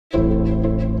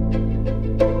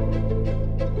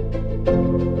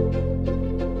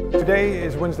Today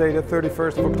is Wednesday the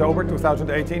 31st of October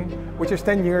 2018, which is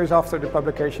 10 years after the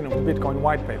publication of the Bitcoin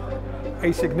Whitepaper.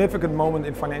 A significant moment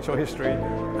in financial history,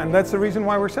 and that's the reason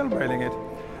why we're celebrating it.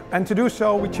 And to do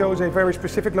so, we chose a very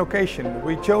specific location.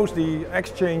 We chose the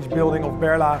exchange building of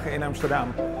Berlage in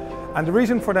Amsterdam. And the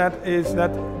reason for that is that,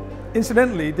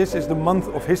 incidentally, this is the month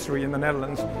of history in the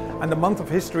Netherlands, and the month of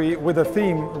history with a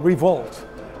theme, revolt.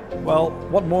 Well,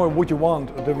 what more would you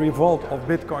want? The revolt of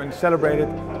Bitcoin celebrated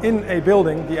in a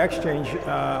building, the exchange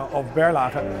of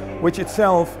Berlage, which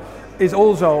itself is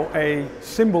also a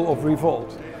symbol of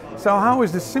revolt. So how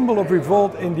is the symbol of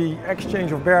revolt in the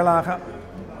exchange of Berlage?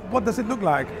 What does it look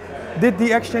like? Did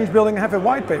the exchange building have a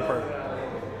white paper?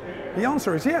 The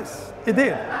answer is yes, it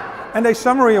did. And a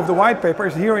summary of the white paper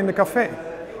is here in the cafe.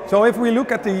 So if we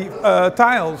look at the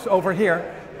tiles over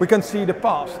here, we can see the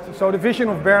past. So the vision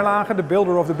of Berlage, the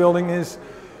builder of the building, is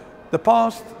the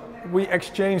past we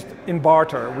exchanged in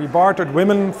barter. We bartered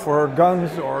women for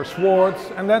guns or swords,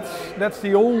 and that's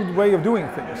the old way of doing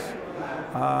things.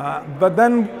 But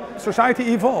then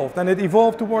society evolved, and it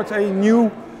evolved towards a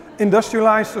new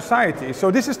industrialized society.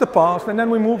 So this is the past, and then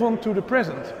we move on to the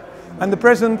present. And the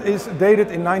present is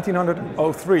dated in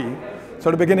 1903,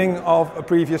 so the beginning of a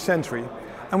previous century.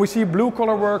 And we see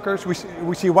blue-collar workers,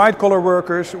 we see white-collar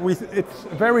workers. It's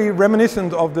very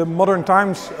reminiscent of the Modern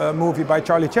Times movie by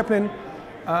Charlie Chaplin.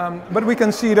 But we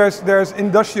can see there's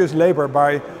industrious labor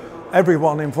by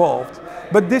everyone involved.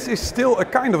 But this is still a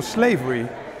kind of slavery.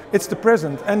 It's the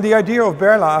present. And the idea of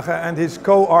Berlage and his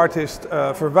co-artist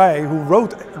Verwij, who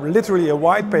wrote literally a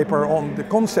white paper on the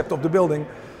concept of the building,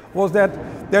 was that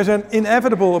there's an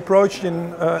inevitable approach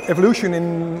in evolution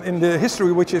in the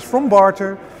history, which is from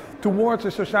barter towards a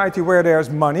society where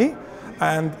there's money,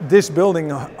 and this building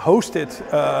hosted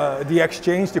the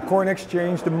exchange, the coin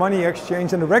exchange, the money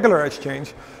exchange, and the regular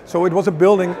exchange. So it was a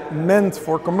building meant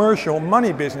for commercial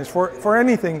money business, for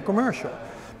anything commercial.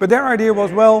 But their idea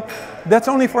was, well, that's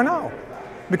only for now,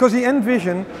 because the end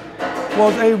vision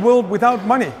was a world without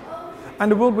money.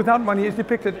 And the world without money is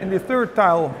depicted in the third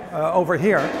tile over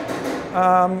here.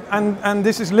 And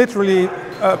this is literally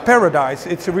paradise.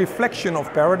 It's a reflection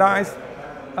of paradise.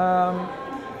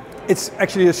 It's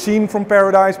actually a scene from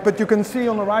paradise, but you can see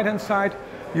on the right hand side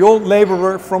the old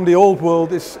laborer from the old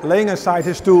world is laying aside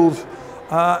his tools,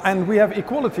 and we have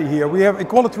equality here. We have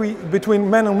equality between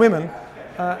men and women,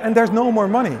 and there's no more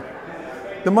money.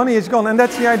 The money is gone, and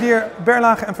that's the idea.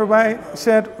 Berlage and Verwij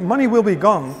said money will be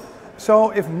gone.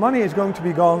 So if money is going to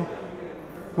be gone,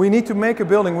 we need to make a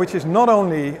building which is not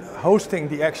only hosting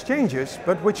the exchanges,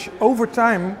 but which over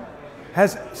time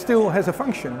still has a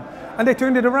function. And they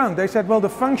turned it around. They said, well, the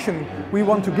function we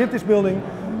want to give this building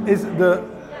is the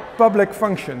public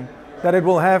function that it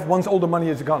will have once all the money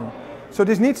is gone. So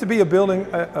this needs to be a building.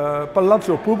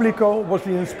 Palazzo Pubblico was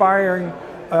the inspiring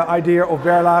idea of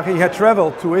Berlage. He had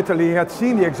traveled to Italy, he had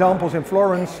seen the examples in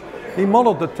Florence. He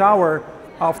modeled the tower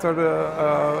after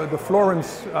the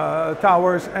Florence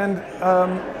towers, and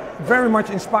very much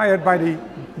inspired by the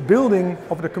building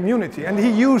of the community. And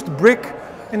he used brick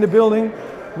in the building,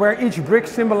 where each brick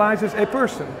symbolizes a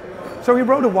person. So he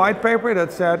wrote a white paper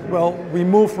that said, well, we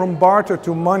move from barter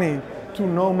to money to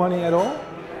no money at all.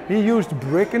 He used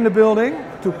brick in the building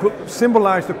to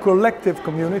symbolize the collective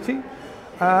community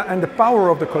and the power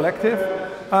of the collective.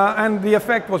 And the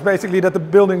effect was basically that the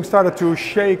building started to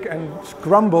shake and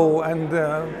crumble and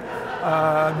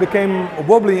became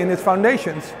wobbly in its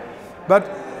foundations. But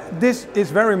this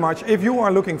is very much, if you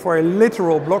are looking for a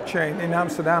literal blockchain in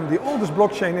Amsterdam, the oldest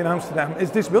blockchain in Amsterdam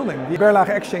is this building, the Berlage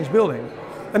Exchange building.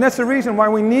 And that's the reason why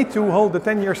we need to hold the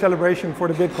 10-year celebration for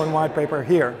the Bitcoin white paper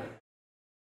here.